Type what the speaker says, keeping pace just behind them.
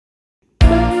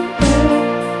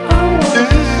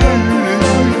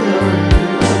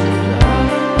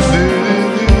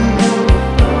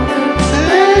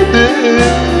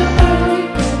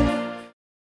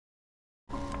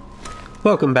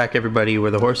Welcome back, everybody.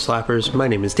 We're the Horse Slappers. My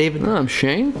name is David. I'm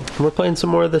Shane. And we're playing some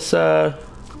more of this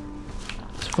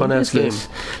fun-ass game.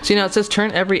 See, now it says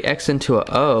turn every X into a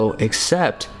O,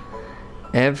 except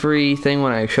everything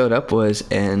when I showed up was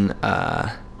an...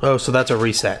 Oh, so that's a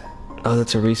reset. Oh,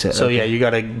 that's a reset. So okay. yeah, you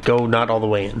gotta go not all the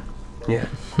way in. Yeah.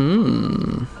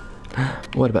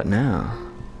 What about now?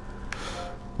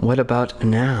 What about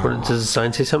now? Or does the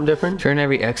sign say something different? Turn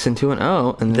every X into an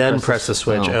O, and then press the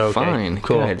switch. Oh, okay. Fine.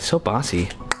 Cool. Good. So bossy.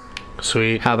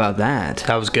 Sweet. How about that?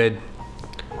 That was good.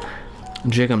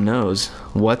 Jig'em knows.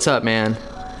 What's up, man?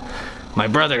 My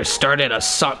brother started a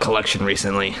sock collection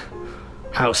recently.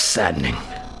 How saddening.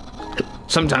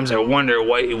 Sometimes I wonder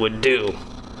what he would do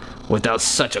without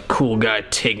such a cool guy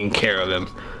taking care of him.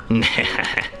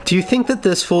 Do you think that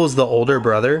this fool is the older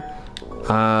brother?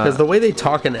 Because the way they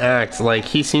talk and act, like,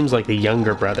 he seems like the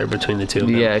younger brother between the two of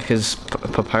them. Yeah, because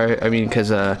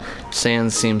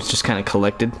Sans seems just kind of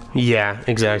collected. Yeah,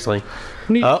 exactly.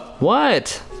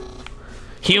 What?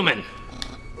 Human.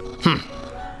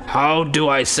 How do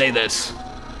I say this?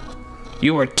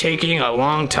 You were taking a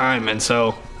long time, and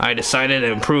so I decided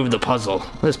to improve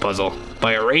this puzzle,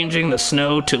 by arranging the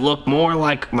snow to look more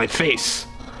like my face.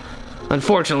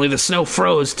 Unfortunately, the snow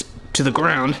froze to the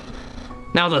ground.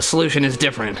 Now the solution is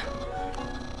different.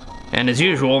 And as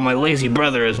usual, my lazy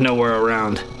brother is nowhere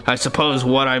around. I suppose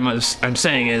what I'm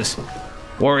saying is,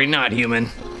 worry not, human.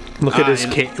 Look at his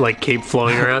cape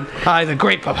flowing around. I, the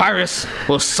great Papyrus,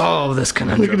 will solve this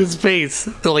conundrum. Look at his face,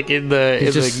 like in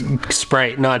the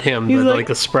sprite, not him, but like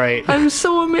the sprite. I'm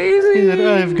so amazing. He said,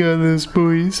 "I've got this,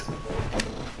 boys."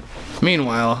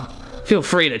 Meanwhile, feel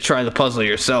free to try the puzzle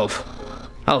yourself.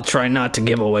 I'll try not to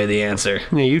give away the answer.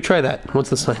 Yeah, you try that. What's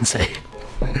the sign say?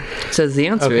 It says the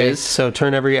answer is... So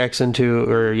turn every X into,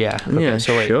 or yeah. Okay, Yeah,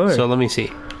 so wait, sure. So let me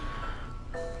see.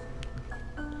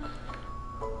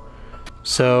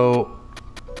 So,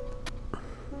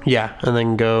 yeah, and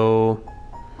then go...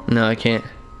 No, I can't.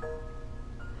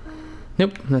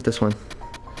 Nope, not this one.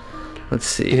 Let's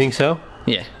see. You think so?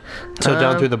 Yeah. So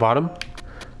down through the bottom?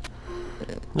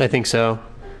 I think so.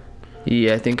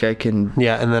 Yeah, I think I can...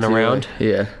 Yeah, and then around?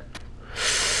 Yeah.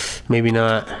 Maybe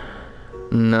not.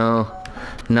 No,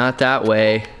 not that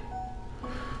way.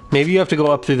 Maybe you have to go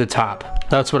up through the top.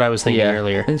 That's what I was thinking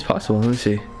earlier. It's possible. Let me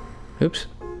see. Oops.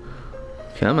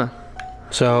 Come on.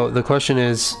 So the question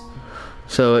is...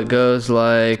 So it goes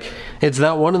like... It's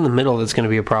that one in the middle that's going to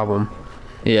be a problem.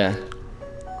 Yeah.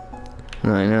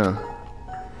 No, I know.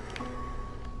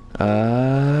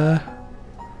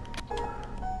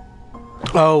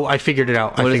 Oh, I figured it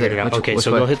out. I figured it out. Okay, Which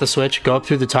so way? go hit the switch. Go up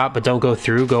through the top, but don't go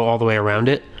through. Go all the way around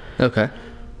it. Okay.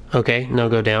 Okay, now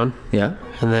go down. Yeah.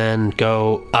 And then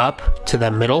go up to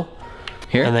the middle.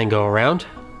 Here? And then go around.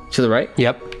 To the right?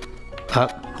 Yep.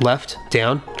 Up, left,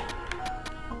 down.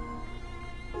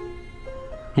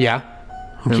 Yeah.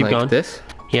 And Keep like going. this?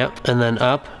 Yep. And then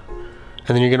up. And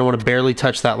then you're going to want to barely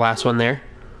touch that last one there.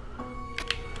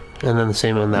 And then the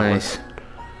same on that Nice.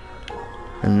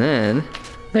 And then...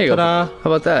 There you Ta-da. go.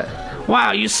 How about that?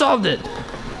 Wow, you solved it!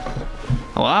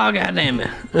 Well, goddamn it.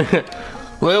 one.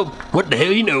 Well, what the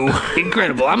hell you know?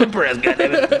 Incredible, I'm impressed,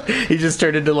 goddammit. He just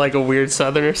turned into like a weird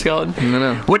southerner skeleton.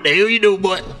 No. What the hell you know,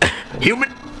 boy? Human,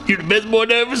 you're the best boy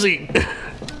I ever seen.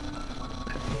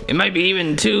 It might be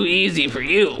even too easy for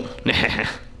you.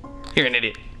 You're an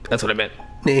idiot. That's what I meant.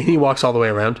 He walks all the way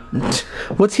around.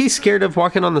 What's he scared of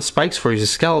walking on the spikes for? He's a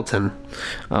skeleton.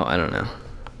 Oh, I don't know.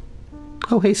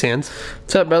 Oh, hey, Sans.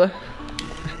 What's up, brother?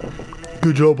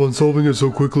 Good job on solving it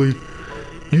so quickly.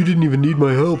 You didn't even need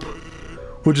my help.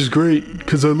 Which is great,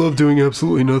 because I love doing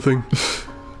absolutely nothing.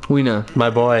 We know. My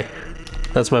boy.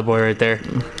 That's my boy right there.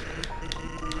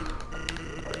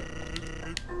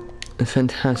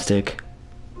 Fantastic.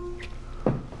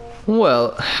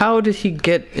 Well, how did he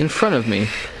get in front of me?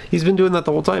 He's been doing that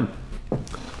the whole time.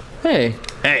 Hey.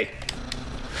 Hey.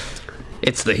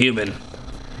 It's the human.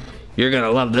 You're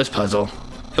gonna love this puzzle.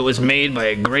 It was made by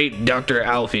a great Dr.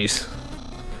 Alphys.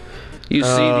 You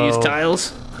see these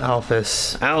tiles?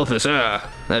 Alphys. Alphys,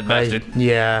 that bastard.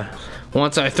 Yeah.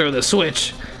 Once I throw the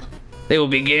switch, it will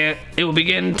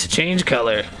begin to change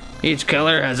color. Each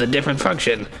color has a different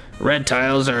function. Red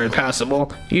tiles are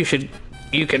impassable. You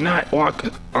cannot walk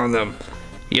on them.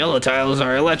 Yellow tiles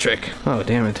are electric. Oh,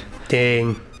 damn it.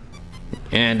 Dang.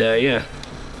 And, yeah.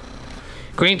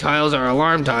 Green tiles are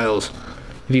alarm tiles.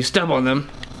 If you step on them,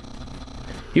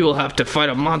 you will have to fight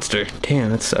a monster.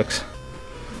 Damn, that sucks.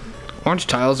 Orange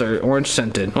tiles are orange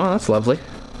scented. Oh, that's lovely.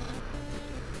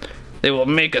 They will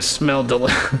make us smell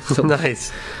delicious.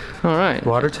 Nice. All right.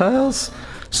 Water tiles?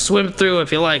 Swim through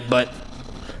if you like, but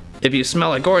if you smell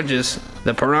like oranges,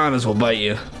 the piranhas will bite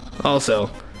you.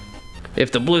 Also,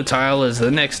 If the blue tile is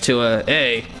the next to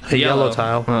a yellow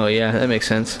tile. Oh yeah, that makes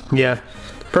sense. Yeah.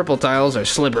 Purple tiles are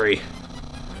slippery.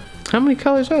 How many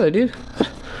colors are there, dude?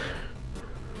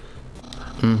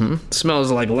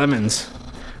 Smells like lemons,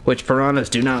 which piranhas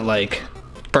do not like.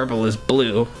 Purple is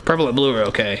blue. Purple and blue are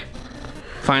okay.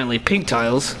 Finally, pink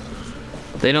tiles.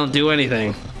 They don't do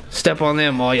anything. Step on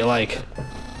them all you like.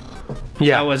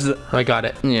 Yeah. That was I got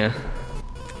it. Yeah.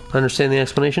 Understand the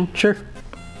explanation? Sure.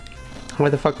 Why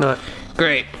the fuck not?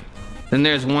 great. Then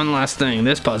there's one last thing.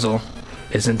 This puzzle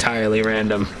is entirely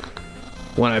random.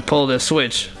 When I pull this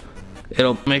switch,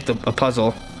 it'll make a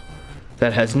puzzle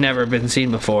that has never been seen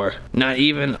before. Not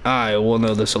even I will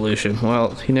know the solution.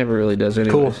 Well, he never really does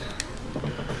anyways. Cool.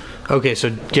 Okay, so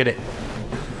get it.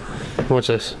 What's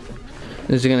this?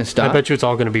 Is it gonna stop? I bet you it's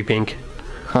all gonna be pink.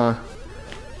 Huh.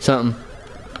 Something.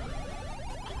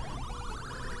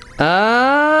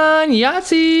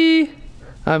 Yahtzee!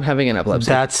 I'm having an epilepsy.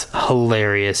 That's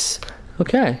hilarious.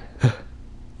 Okay.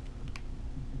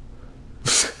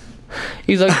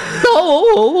 He's like,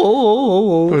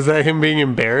 oh. Was that him being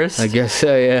embarrassed? I guess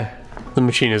so, yeah. The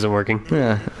machine isn't working.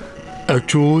 Yeah.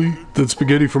 Actually, that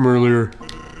spaghetti from earlier,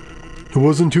 it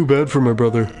wasn't too bad for my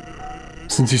brother.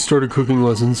 Since he started cooking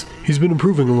lessons, he's been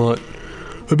improving a lot.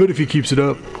 I bet if he keeps it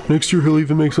up, next year he'll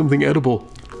even make something edible.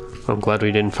 I'm glad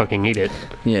we didn't fucking eat it.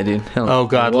 Yeah, dude. Hell Oh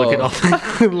god, Whoa. look at all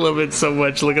I love it so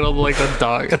much. Look at all like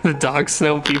the dog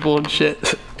snow people and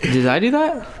shit. Did I do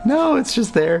that? No, it's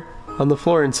just there. On the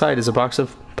floor inside is a box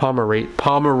of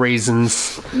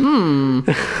raisins.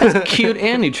 Cute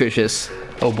and nutritious.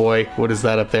 Oh boy, what is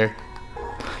that up there?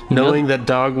 Knowing that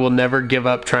dog will never give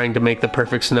up trying to make the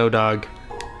perfect snow dog.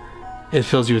 It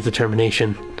fills you with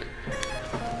determination.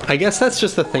 I guess that's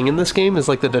just the thing in this game, is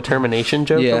like the determination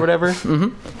joke Yeah. or whatever.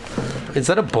 Mm-hmm. Is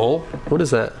that a bowl? What is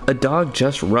that? A dog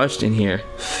just rushed in here,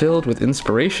 filled with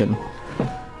inspiration.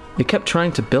 It kept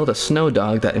trying to build a snow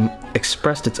dog that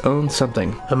expressed its own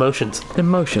something. Emotions.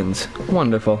 Emotions.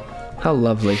 Wonderful. How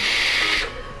lovely.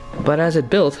 But as it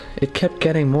built, it kept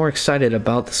getting more excited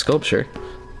about the sculpture.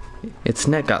 Its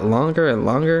neck got longer and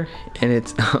longer, and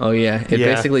it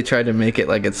basically tried to make it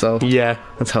like itself. Yeah.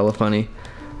 That's hella funny.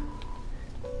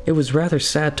 It was rather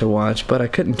sad to watch, but I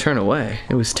couldn't turn away.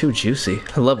 It was too juicy.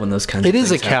 I love when those kinds of It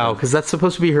things is a cow, happen. because that's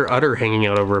supposed to be her udder hanging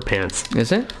out over her pants.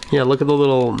 Is it? Yeah, look at the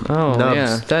little Oh, nubs.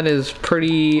 yeah. That is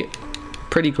pretty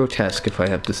grotesque, if I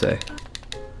have to say.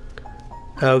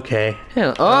 Okay.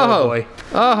 Yeah. Oh, Oh, boy.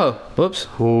 Oh, whoops.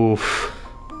 Oof.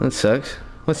 That sucks.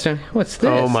 What's this?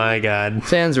 Oh my god.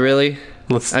 Sans, really?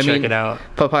 Let's check it out.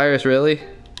 Papyrus, really?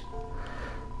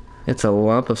 It's a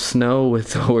lump of snow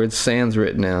with the word sans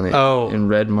written on it. Oh. In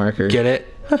red marker. Get it?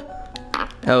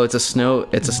 Oh, it's a snow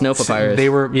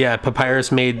papyrus.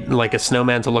 Papyrus made like a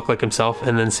snowman to look like himself,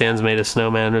 and then Sans made a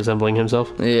snowman resembling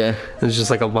himself. Yeah. It's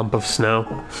just like a lump of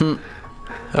snow.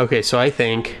 Okay, so I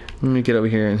think... Let me get over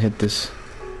here and hit this.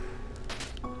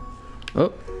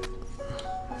 Oh.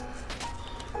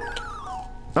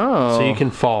 Oh. So you can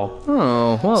fall.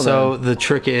 Oh, well So the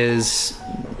trick is...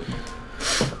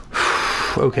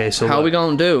 Okay, so then. How we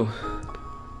gonna do?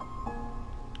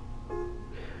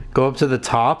 go up to the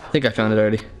top. I think I found it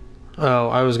already. Oh,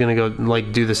 I was gonna go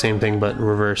like do the same thing but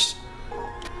reverse.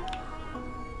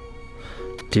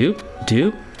 Doop,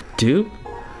 doop, doop,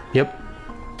 Yep.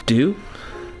 doop,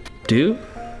 doop,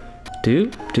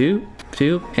 doop, doop,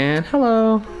 doop, and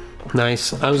hello.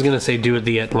 Nice. I was gonna say do it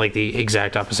the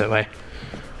exact opposite way.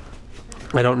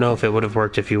 I don't know if it would have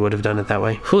worked if you would have done it that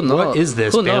way. Who knows? What is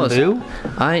this, Who knows? bamboo?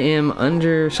 I am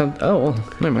under some. Oh, well,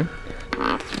 never mind.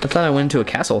 I thought I went into a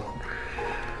castle.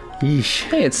 Yeesh.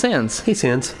 Hey, it's Sans. Hey,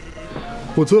 Sans.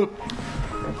 What's up?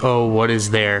 Oh, what is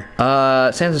there?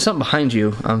 Sans, there's something behind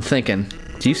you. I'm thinking.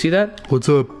 Do you see that? What's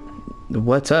up?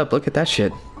 What's up? Look at that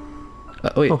shit.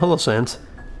 Wait, Oh, hello, Sans.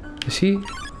 is he?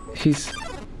 He's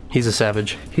He's a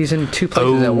savage. in two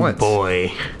places at once. Oh,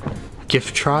 boy.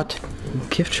 Gift trot?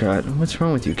 Gift Trot. What's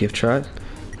wrong with you, Gift Trot?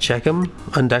 Check him?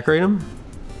 Undecorate him?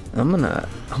 I'm gonna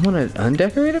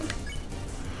undecorate him?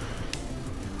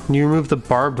 You remove the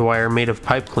barbed wire made of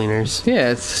pipe cleaners.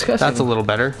 Yeah, it's disgusting. That's a little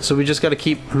better. So we just gotta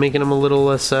keep making him a little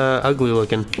less ugly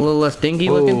looking. a little less dingy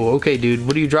looking. Oh, okay, dude.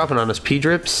 What are you dropping on us? Pea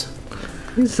drips?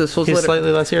 He's supposed to He's let it-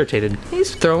 slightly less irritated.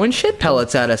 He's throwing shit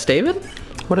pellets at us, David.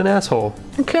 What an asshole.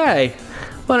 Okay.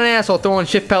 What an asshole throwing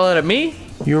shit pellet at me.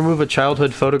 You remove a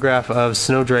childhood photograph of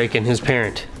Snowdrake and his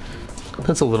parent.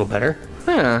 That's a little better.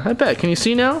 Yeah, I bet. Can you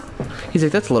see now? He's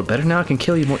like, that's a little better. Now I can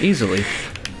kill you more easily.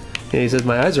 Yeah, he says,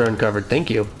 my eyes are uncovered. Thank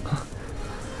you.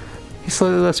 He's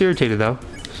slightly less irritated, though.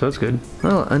 So that's good.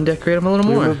 Well, undecorate him a little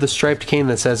We more. remove the striped cane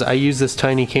that says, I use this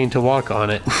tiny cane to walk on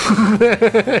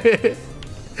it.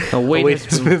 A weight, Weight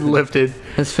has been lifted.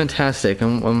 That's fantastic.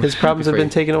 I'm His problems have happy for been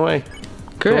taken away.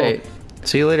 you. Great. Cool.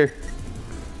 See you later.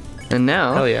 And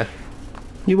now, Hell yeah.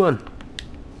 You won.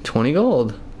 20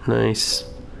 gold. Nice.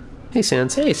 Hey,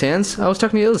 Sans. Hey, Sans. I was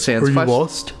talking to the other Sans. Are you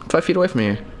lost? 5 feet away from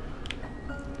here.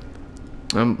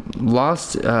 I'm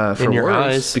lost for In your words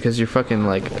eyes. because you're fucking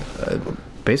like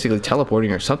basically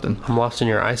teleporting or something. I'm lost in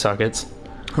your eye sockets.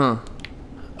 Huh.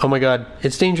 Oh my god.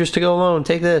 It's dangerous to go alone.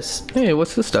 Take this. Hey,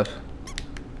 what's this stuff?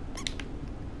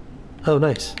 Oh,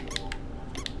 nice.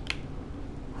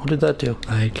 What did that do?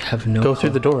 I have no Go through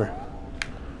the door.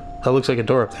 That looks like a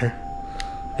door up there.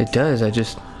 It does. I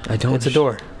don't. It's a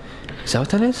door. Is that what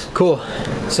that is? Cool.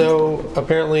 So,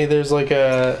 apparently there's like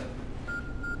a...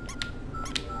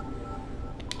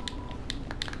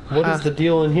 What is the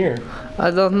deal in here?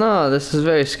 I don't know. This is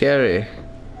very scary.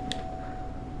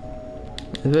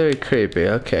 Very creepy.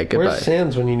 Okay, goodbye. Where's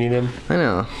Sans when you need him? I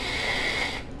know.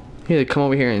 You need to come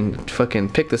over here and fucking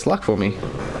pick this lock for me.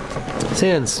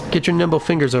 Sans, get your nimble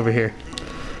fingers over here.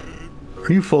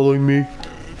 Are you following me?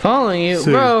 Following you,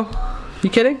 Same. bro. You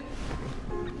kidding?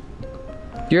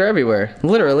 You're everywhere.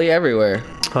 Literally everywhere.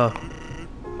 Huh.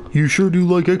 You sure do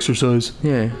like exercise.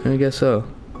 Yeah, I guess so.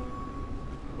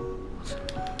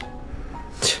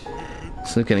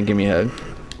 So gonna give me a hug.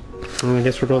 Well, I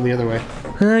guess we're going the other way.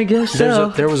 I guess so.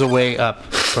 There was a way up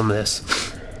from this.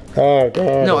 Oh,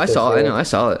 God. No, I saw it. I know, I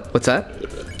saw it. What's that?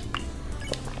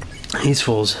 These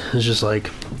fools. It's just like...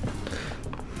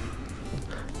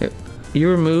 You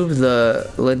remove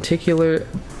the lenticular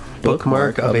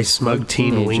Bookmark of a smug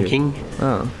teen teenager. winking.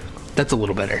 Oh, That's a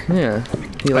little better. yeah.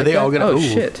 You Are like they that? all gonna... Oh, Ooh,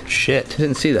 shit. Shit.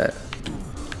 Didn't see that.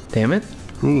 Damn it.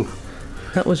 Ooh.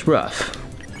 That was rough.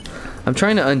 I'm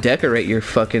trying to undecorate your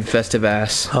fucking festive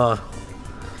ass. Huh.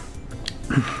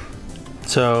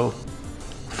 So...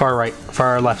 Far right.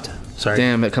 Far left. Sorry.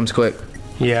 Damn, it comes quick.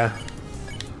 Yeah.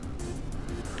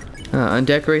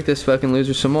 Undecorate this fucking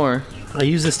loser some more. I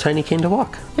use this tiny cane to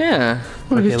walk. Yeah.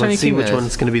 Wonder Okay, whose tiny let's see king which that one is.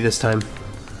 it's going to be this time.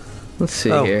 Let's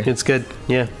see Oh, here. it's good.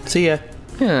 Yeah. See ya.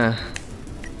 Yeah.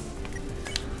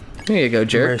 There you go,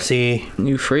 jerk. Mercy.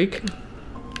 You freak.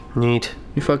 Neat.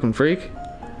 You fucking freak.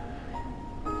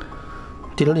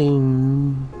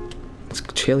 Diddle-ding. It's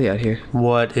chilly out here.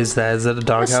 What is that? Is that a That's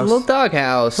doghouse? a little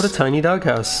doghouse. What a tiny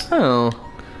doghouse. Oh.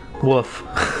 Woof.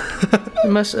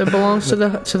 It belongs to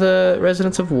the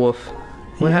residents of Wolf.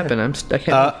 What Yeah. happened? I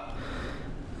can't.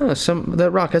 Oh,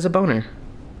 that rock has a boner.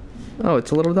 Oh,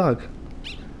 it's a little dog.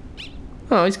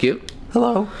 Oh, he's cute.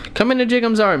 Hello. Come into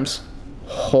Jigum's arms.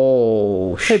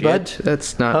 Oh Hey, shit. bud.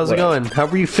 That's not. How's it what- going? How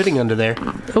were you fitting under there?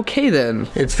 Okay then.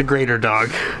 It's the greater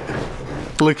dog.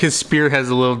 Look, his spear has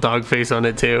a little dog face on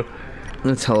it too.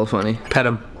 That's hella funny. Pet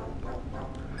him.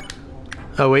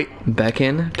 Oh wait, Back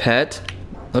in, pet.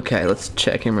 Okay, let's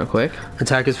check him real quick.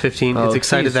 attack is 15. Oh, it's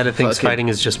excited he's that it thinks fucking- fighting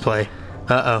is just play.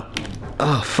 Uh-oh.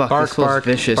 Oh fuck, Bark, this feels bark,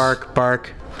 vicious. bark,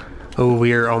 bark. Oh,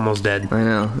 we're almost dead. I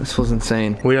know, this feels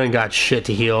insane. We ain't got shit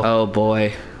to heal. Oh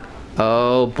boy.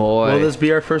 Oh boy. Will this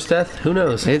be our first death? Who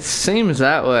knows? It seems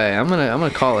that way. I'm gonna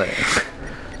call it.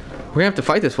 We're gonna have to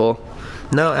fight this fool.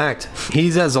 No, act. He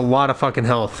has a lot of fucking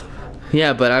health.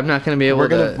 Yeah, but I'm not gonna be able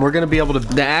to. We're gonna be able to.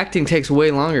 The acting takes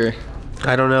way longer.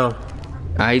 I don't know.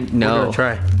 I We're know. gonna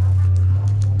try.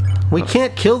 We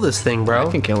can't kill this thing, bro.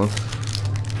 I can kill him.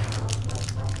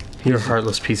 You're a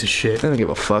heartless piece of shit. I don't give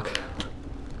a fuck.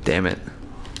 Damn it.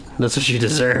 That's what you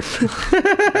deserve.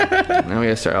 Now we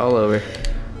gotta start all over.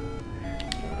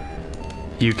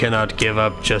 You cannot give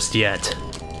up just yet.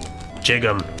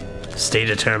 Jig'em, stay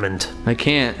determined. I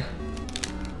can't.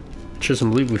 Sure, some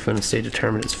believe we found to stay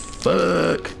determined as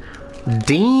fuck.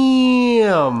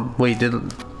 Damn. Wait,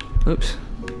 Oops.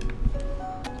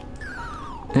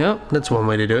 Yep. that's one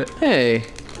way to do it. Hey.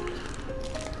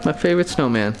 My favorite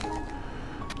snowman.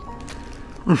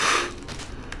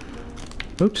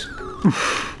 Oops.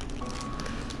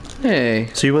 Hey.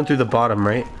 So you went through the bottom,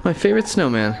 right? My favorite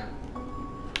snowman.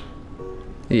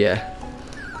 Yeah.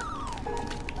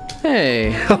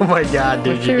 Hey. Oh my god,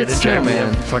 dude, My you're favorite gonna drive me snowman.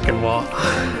 up the fucking wall.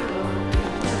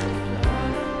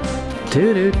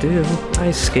 Do.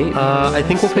 I skate. I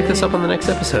think we'll pick this up on the next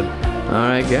episode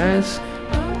Alright, guys.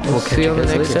 We'll catch see you you on the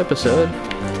guys next later. episode.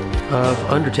 of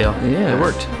Undertale. Yeah. It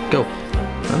worked. Go.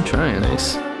 I'm trying.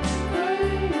 Nice.